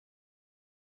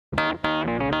What's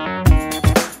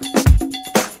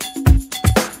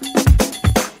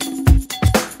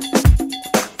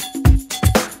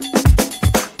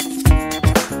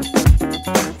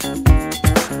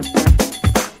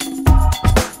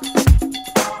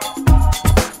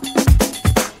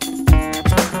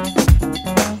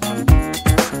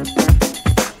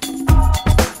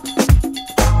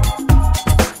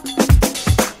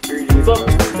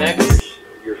up, Max?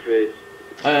 Your face.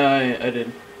 I did.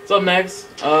 What's up, Max?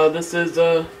 This is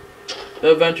the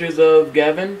adventures of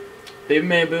Gavin, Baby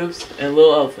Man Boobs, and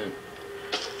Little Elephant.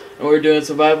 And we're doing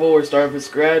survival. We're starting from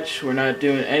scratch. We're not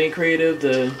doing any creative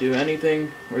to do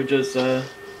anything. We're just doing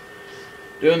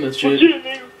this shit.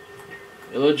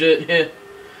 Legit, yeah.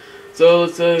 So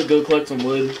let's go collect some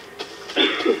wood.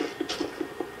 I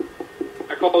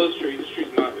call this tree. This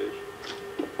tree's not big.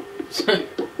 I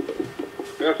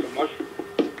got some mushrooms.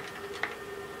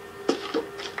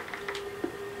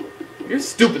 You're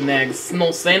stupid, Nags.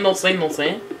 No saying, no saying, no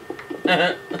saying.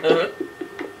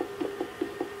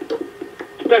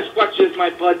 Xwickedxogx, my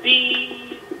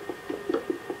buddy.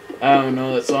 I don't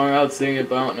know that song. I would sing it,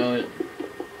 but I don't know it.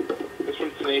 This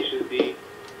from Tenacious D.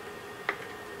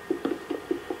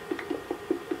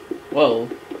 Well,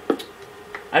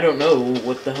 I don't know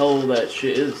what the hell that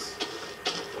shit is.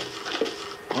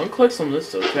 I want to collect some of this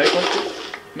stuff. Can I collect it?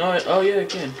 No, oh yeah, I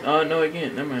can. No, I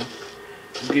can't. Never mind.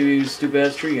 Just give you a stupid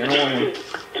ass tree. I don't want one.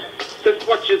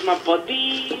 Xwickedxogx, my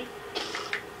buddy.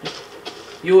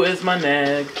 You is my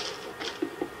nag.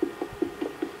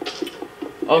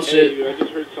 Oh Hey, shit. dude, I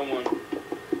just heard someone.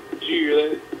 Did you hear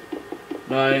that?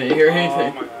 No, I didn't hear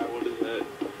anything. Oh my god, what is that?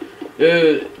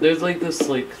 Dude, there's like this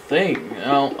like thing. I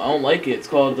don't like it. It's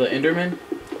called the Enderman.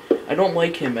 I don't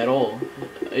like him at all.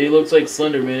 He looks like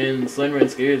Slenderman, and Slenderman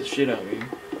scares the shit out of me.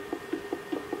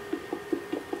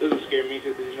 Doesn't scare me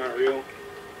because he's not real.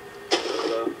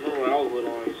 But, remember when I was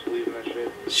little, I used to believe in that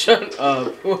shit. Shut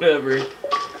up. Whatever.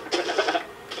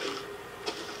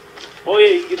 Oh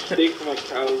yeah, you get steak from like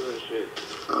cows and shit.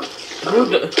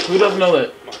 Who doesn't know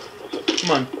that? Come on, what's up?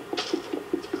 Come on.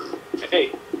 Hey.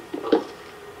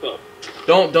 What's up?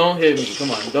 Don't hit me.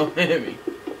 Come on, don't hit me.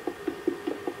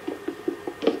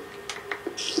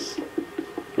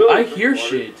 I hear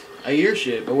shit. I hear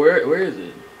shit, but where is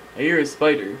it? I hear a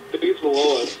spider. I think it's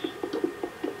below us.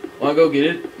 Wanna go get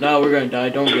it? No, we're gonna die.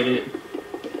 Don't get it.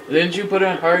 Didn't you put it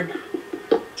on hard?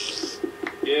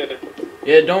 Yeah.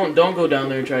 Yeah, don't go down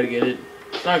there and try to get it.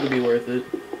 It's not gonna be worth it.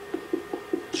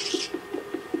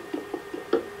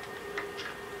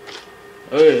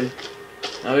 Okay.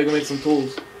 Now we can make some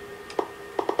tools.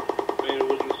 Man, a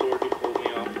wooden sword, you pulled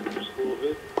me off just a little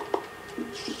bit.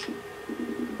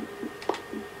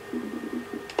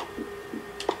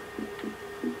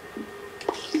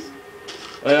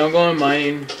 Alright, I'm going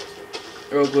mining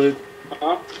real quick.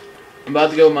 Huh? I'm about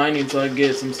to go mining so I can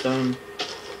get some stone.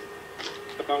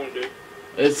 What I'm gonna do?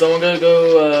 Is someone gonna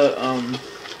go,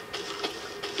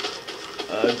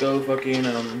 go fucking,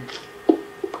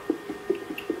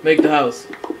 make the house?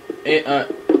 And,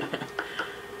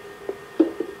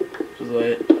 just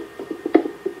wait.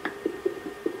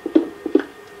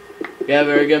 Yeah,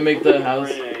 we're gonna make the house.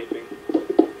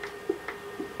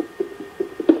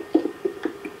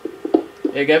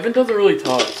 Yeah, Gavin doesn't really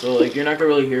talk, so, like, you're not gonna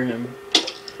really hear him.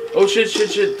 Oh, shit,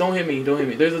 don't hit me,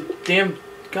 There's a damn,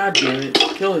 god damn it,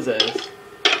 kill his ass.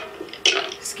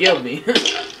 He scared me.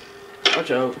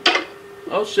 Watch out.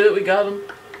 Oh, shit, we got him.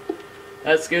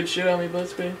 That scared shit out of me, but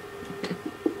it's okay.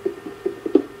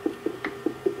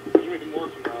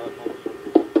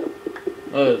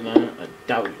 Oh, it's not. I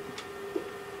doubt it.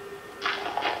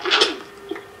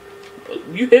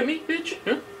 You hit me, bitch?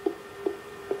 Huh?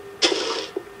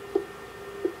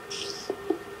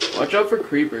 Watch out for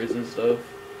creepers and stuff.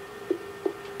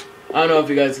 I don't know if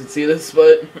you guys can see this,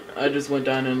 but I just went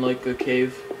down in like a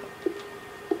cave.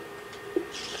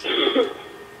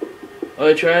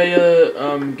 Oh, try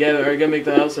Gavin, are you gonna make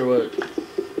the house or what? Yeah,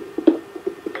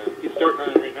 he's starting on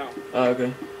it right now. Oh,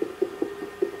 okay.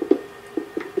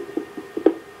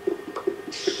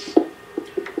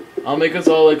 I'll make us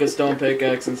all like a stone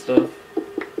pickaxe and stuff.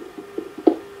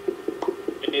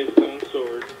 And his stone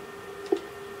sword.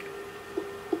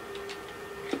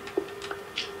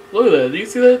 Look at that. Do you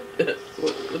see that? Wait.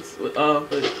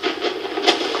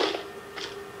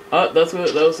 Oh, that was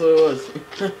what it was.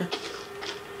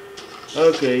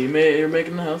 Okay, you're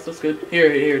making the house. That's good.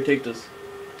 Here, take this.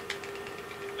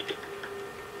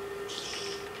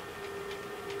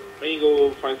 Then you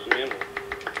go find some ammo.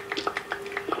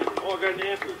 Oh, I got an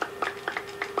apple.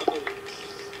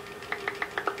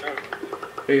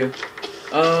 Here you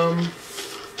go.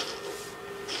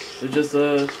 It's just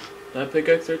that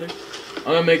pickaxe right there.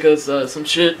 I'm gonna make us some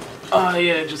shit. Oh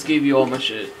yeah, I just gave you all my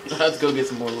shit. Let's go get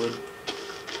some more wood.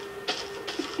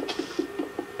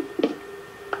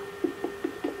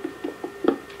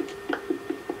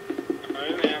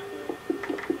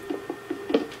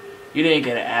 You didn't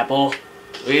get an apple.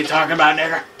 What are you talking about,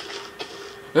 nigga?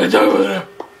 What are you talking about?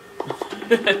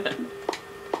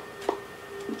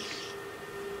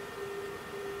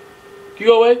 Can you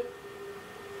go away?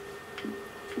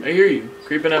 I hear you.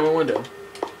 Creeping at my window.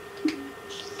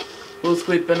 Who's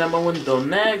creeping at my window?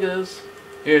 Niggas.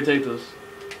 Here, take this.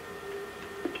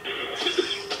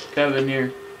 Kevin,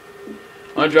 here.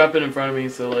 I'll drop it in front of me,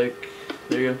 so like,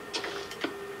 there you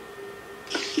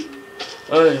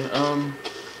go. Okay,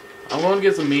 I'm going to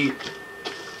get some meat.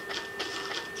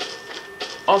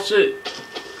 Oh shit.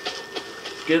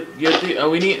 Get the,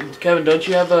 we need, Kevin, don't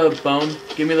you have a bone?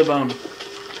 Give me the bone.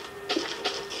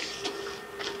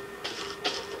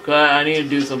 Cause I need to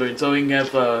do something so we can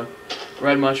have,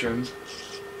 red mushrooms.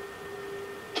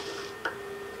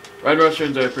 Red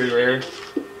mushrooms are pretty rare.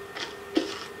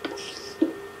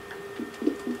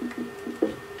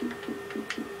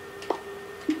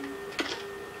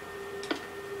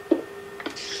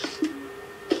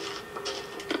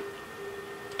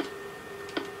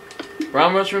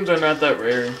 Brown mushrooms are not that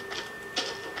rare.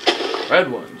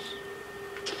 Red ones.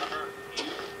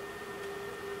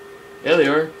 Yeah, they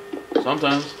are.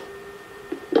 Sometimes.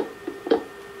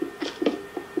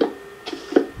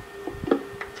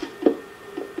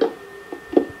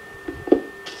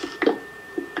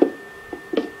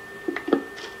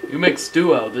 You make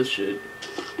stew out of this shit.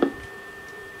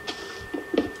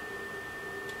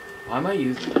 Why am I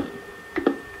using that?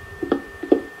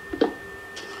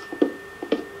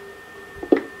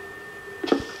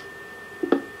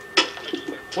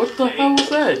 What the hell was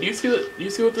that? Do you see what? Do you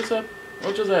see what this happened?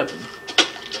 What just happened?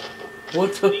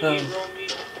 What the hell?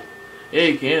 Yeah,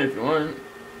 you can if you want.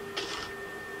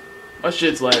 My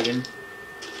shit's lagging.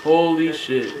 Holy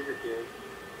shit.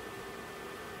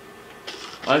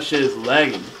 My shit is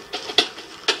lagging.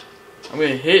 I'm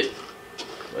getting hit,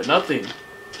 but nothing.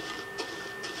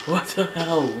 What the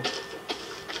hell?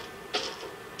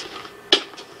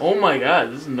 Oh my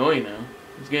god, this is annoying now.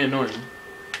 It's getting annoying.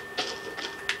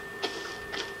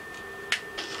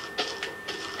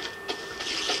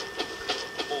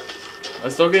 I'm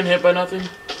still getting hit by nothing?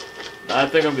 I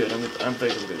think I'm good. I'm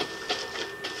thinking I'm good.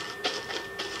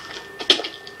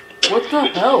 What the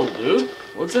hell, dude?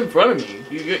 What's in front of me?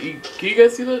 Can you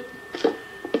guys see that?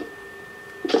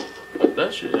 Fuck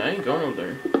that shit. I ain't going over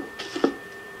there.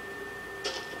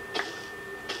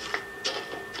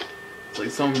 It's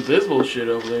like some invisible shit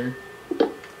over there.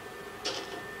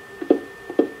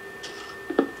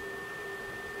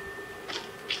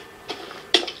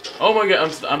 Oh my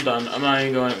god, I'm done. I'm not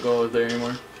even going to go over there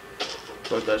anymore.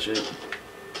 Fuck that shit.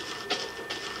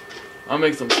 I'll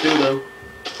make some stew though.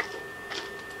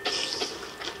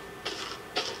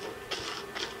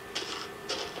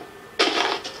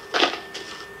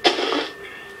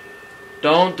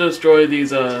 Don't destroy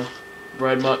these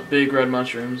big red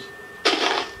mushrooms.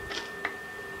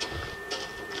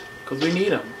 Cause we need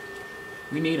them.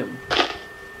 We need them.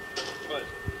 What?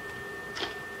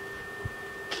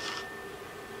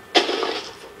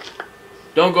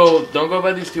 Don't go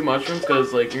by these two mushrooms,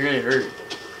 cause like you're gonna hurt.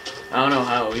 I don't know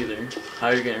how either. How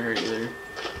you're getting hurt either.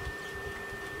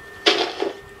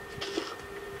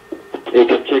 Hey,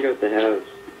 come check out the house.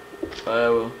 I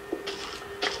will.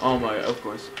 Oh my, of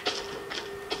course.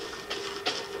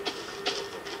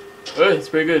 Alright, it's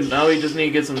pretty good. Now we just need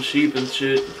to get some sheep and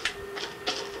shit.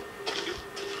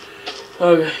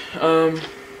 Okay, I'll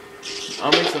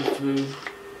make some food.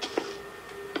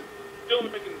 Still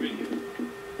making video.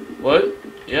 What?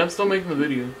 Yeah, I'm still making the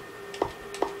video.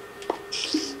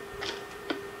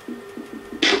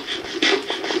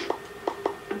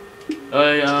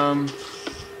 Alright,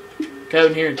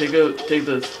 Kevin, here, take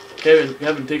this.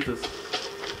 Kevin, take this.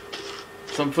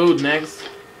 Some food next.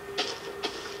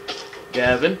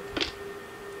 Gavin.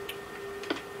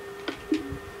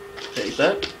 Take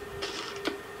that.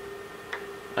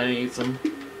 I need some.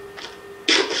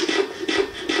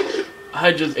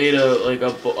 I just ate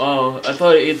a bowl. Oh, I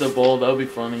thought I ate the bowl. That would be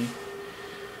funny.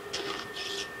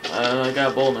 I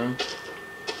got a bowl now.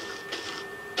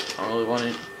 I don't really want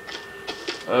it.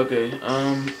 Okay,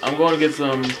 I'm going to get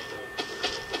some.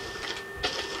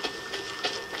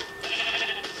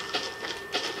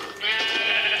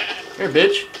 Here,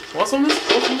 bitch. Want some of this?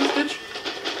 Want some of this, bitch?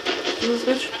 Some of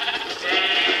this, bitch?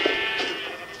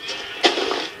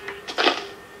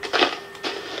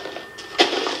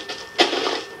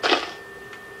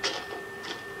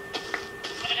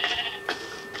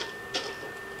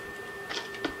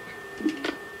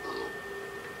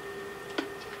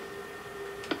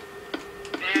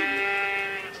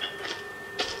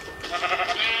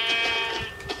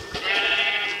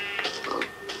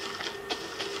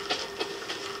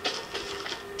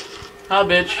 Hi,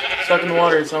 bitch. Stuck in the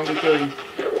water, so I'm gonna kill you.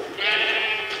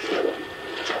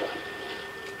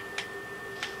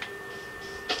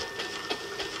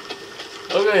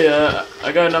 Okay,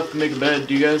 I got enough to make a bed.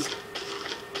 Do you guys?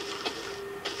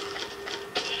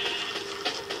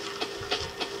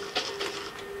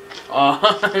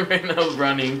 Aw, I ran out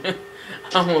running. I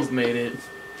almost made it.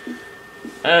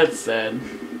 That's sad.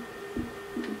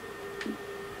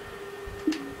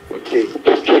 Okay,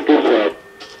 check this out.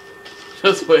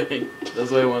 Just wait.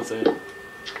 Just wait one second.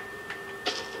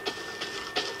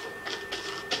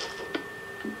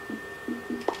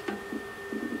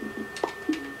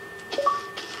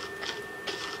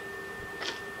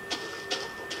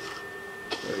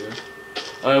 There you go.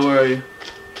 Alright, where are you?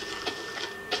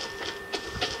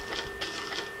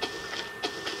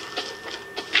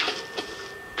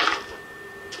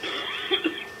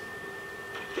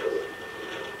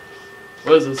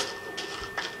 What is this?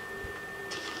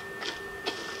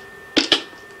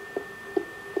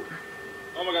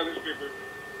 Oh my god, there's a creeper.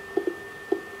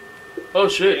 Oh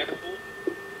shit. Yeah,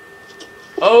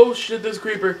 Oh shit, there's a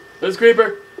creeper. There's a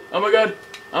creeper. Oh my god.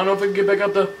 I don't know if I can get back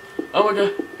up though. Oh my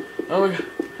god. Oh my god.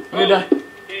 I'm gonna die.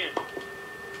 damn.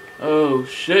 Oh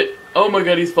shit. Oh my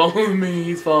god, he's following me.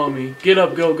 He's following me. Get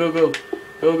up. Go, go, go.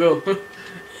 Go, go.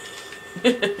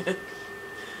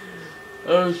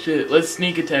 Oh shit. Let's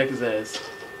sneak attack his ass.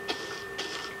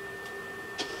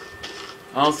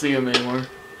 I don't see him anymore.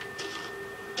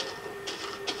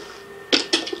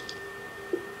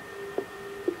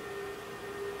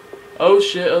 Oh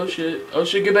shit, oh shit. Oh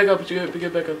shit, get back up,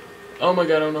 get back up. Oh my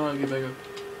god, I don't know how to get back up.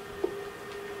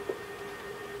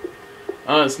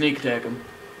 I'm gonna sneak attack him.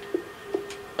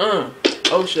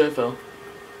 Oh shit, I fell.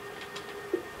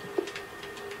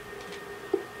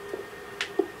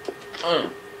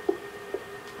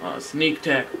 Sneak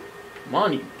attack. Come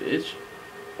on, you bitch.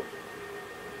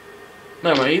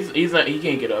 Never mind, he's not, he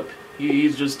can't get up.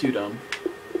 He's just too dumb.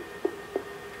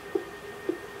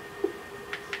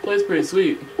 Plays pretty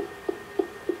sweet.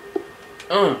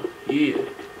 Yeah.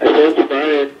 I found you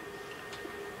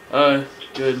Brian.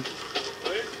 Good.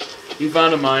 You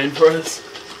found a mine for us.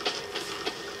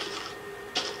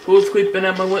 Who's creeping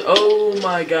at my window? Oh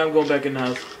my god, I'm going back in the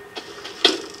house.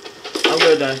 I'm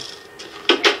gonna die.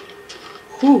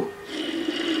 Whew.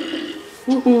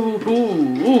 Ooh, ooh,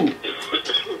 ooh, ooh.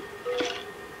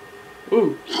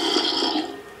 Ooh.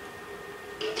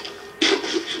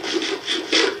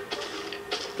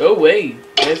 Go away. You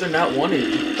guys are not wanted.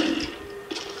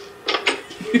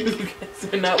 You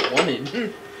guys are not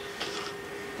wanted.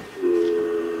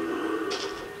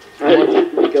 I just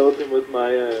hit the skeleton with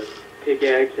my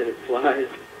pickaxe and it flies.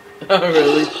 Oh,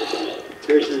 really?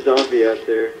 There's a zombie out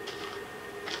there.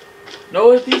 No,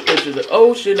 what these bitches are.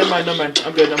 Oh shit, never mind, never mind.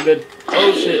 I'm good, I'm good.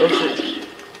 Oh shit, oh shit.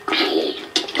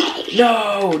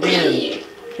 No, damn.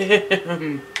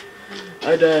 Damn.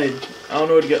 I died. I don't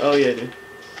know where to go. Oh yeah, dude.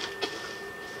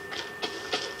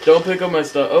 Don't pick up my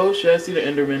stuff. Oh shit, I see the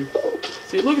Enderman.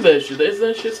 See, look at that shit. Isn't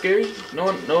that shit scary? No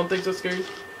one thinks that's scary.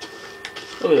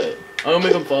 Look at that. I'm gonna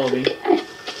make him follow me.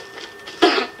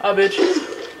 Ah, bitch.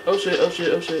 Oh shit, oh shit,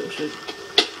 oh shit, oh shit.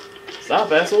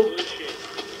 Stop, asshole.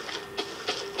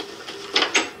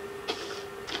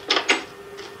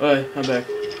 Alright, I'm back.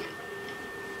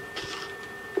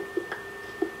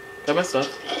 Got my stuff.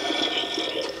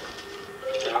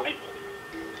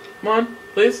 Come on,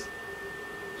 please.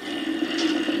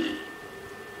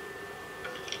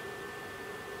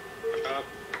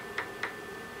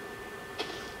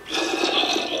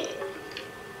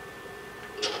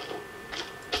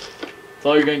 That's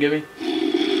all you're gonna give me?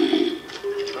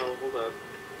 Oh, hold up.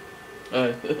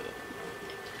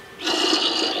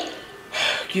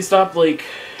 Can you stop, like,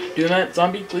 doing that,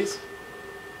 zombie, please?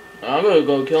 I'm gonna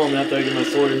go kill him after I get my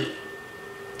sword.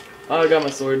 Oh, I got my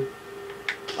sword.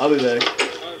 I'll be back.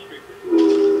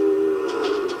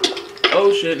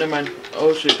 Oh shit, never mind.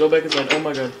 Oh shit, go back inside. Oh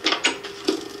my god.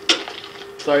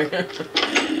 Sorry.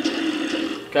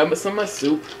 Got some of my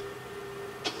soup.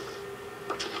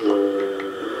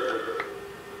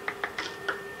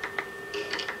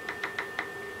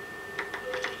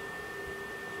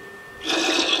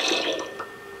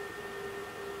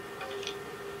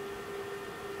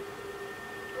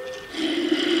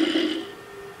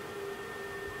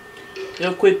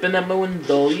 You're creeping at my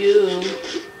window, you.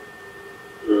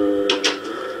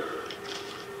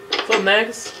 What's up,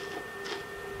 Nags?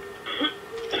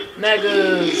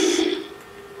 Nagas!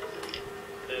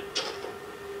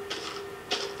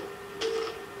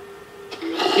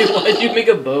 Why'd you make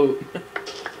a boat?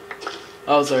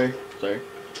 Oh, sorry. Sorry.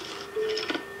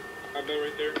 I'll go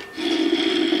right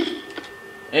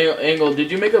there. Angle, did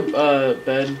you make a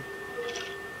bed?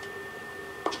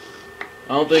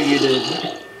 don't think you did.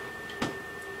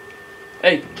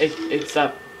 Hey,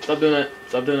 stop. Stop doing that.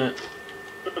 Stop doing that.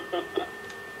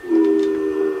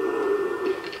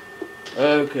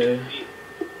 Okay.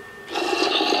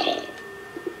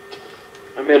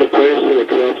 I made a place for the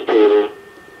craft table.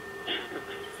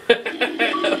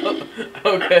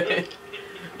 Okay.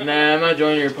 Nah, I'm not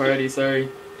joining your party, sorry.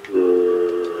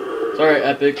 Sorry,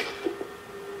 Epic.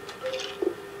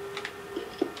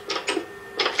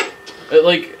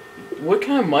 Like, what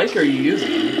kind of mic are you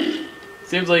using?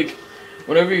 Seems like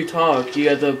whenever you talk, you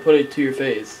have to put it to your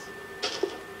face.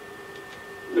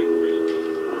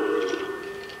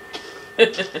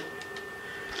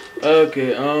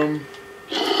 Okay,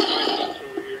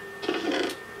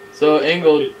 so,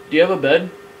 Angle, do you have a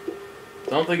bed? I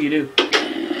don't think you do.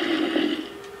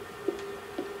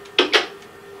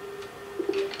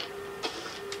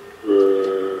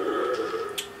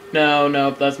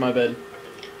 No, that's my bed.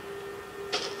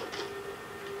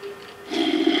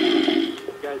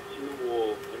 Got 2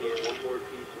 wool. I need 1 more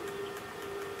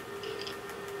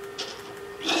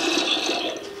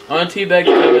piece. On teabag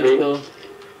Kevin's pillow.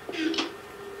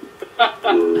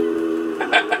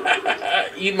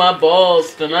 Eat my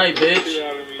balls tonight, bitch.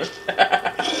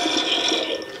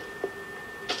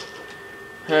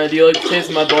 Do you like to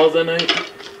taste my balls at night?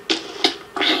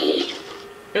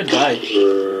 Good die.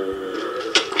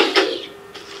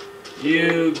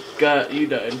 You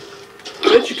died.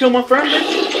 Bitch, you killed my friend,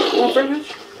 bitch? My friend,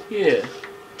 bitch? Yeah.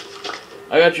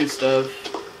 I got your stuff.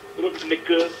 What up,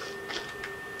 nigga?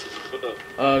 What up?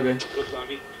 Okay. What's on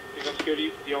me? Think I'm scared of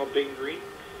you? You all big and green?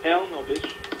 Hell no,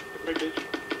 bitch. Right, bitch.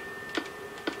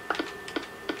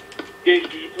 Gage,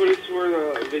 did you put it to where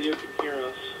the video can hear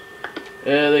us?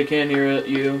 Yeah, they can't hear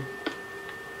you.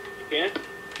 You can?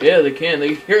 Yeah, they can.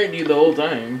 They hearing you the whole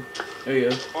time. There you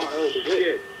go. Oh,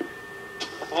 shit.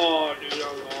 Oh, dude,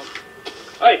 that was awesome.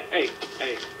 Hey,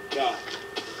 God.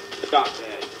 Stop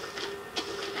that.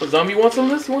 Oh, Zombie, you want some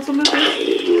of this? You want some of this?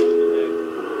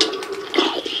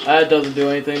 That doesn't do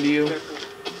anything to you.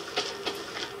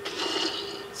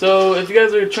 So, if you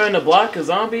guys are trying to block a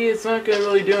zombie, it's not gonna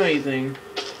really do anything.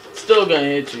 It's still gonna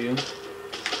hit you.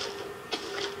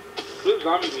 What does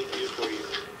zombie meat do for you?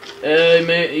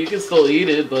 You can still eat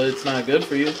it, but it's not good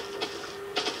for you.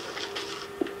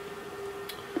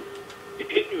 It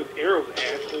hit you with arrows,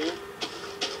 asshole.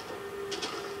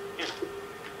 Yeah.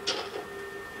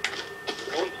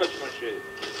 Don't touch my shit.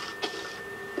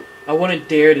 I wouldn't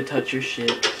dare to touch your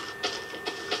shit.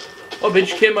 Oh, bitch,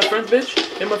 you killed my friends, bitch?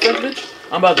 Killed my friends, bitch?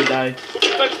 I'm about to die.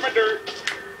 Don't touch my dirt.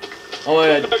 Oh my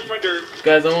Don't god. touch my dirt.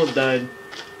 Guys, I almost died.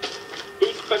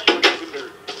 Don't touch my fucking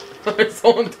dirt.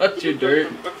 Someone touch your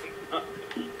dirt.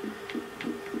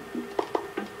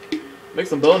 Make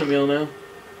some bone meal now.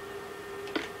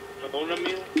 A bone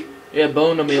meal? Yeah,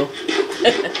 bone meal.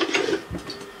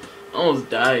 Almost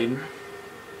died.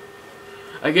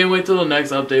 I can't wait till the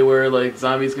next update where like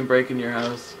zombies can break in your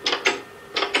house.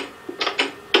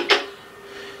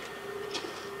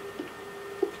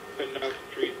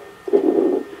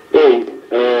 Hey,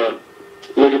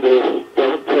 look at this.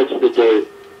 Don't touch the dirt.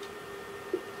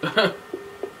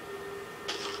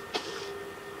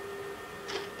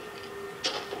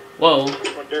 Well,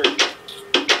 My dirt.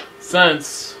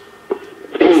 since...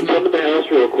 Hey, come to the house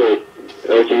real quick,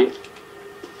 OG.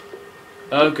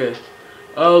 Okay.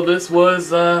 Oh, this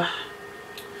was, the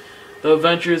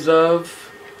adventures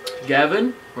of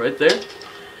Gavin, right there.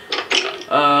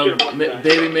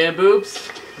 Baby man boobs,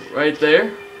 right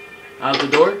there, out the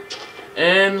door.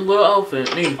 And little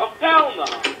elephant, me. Oh, hell no!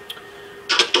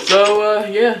 So,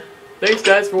 yeah. Thanks,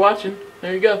 guys, for watching.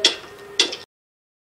 There you go.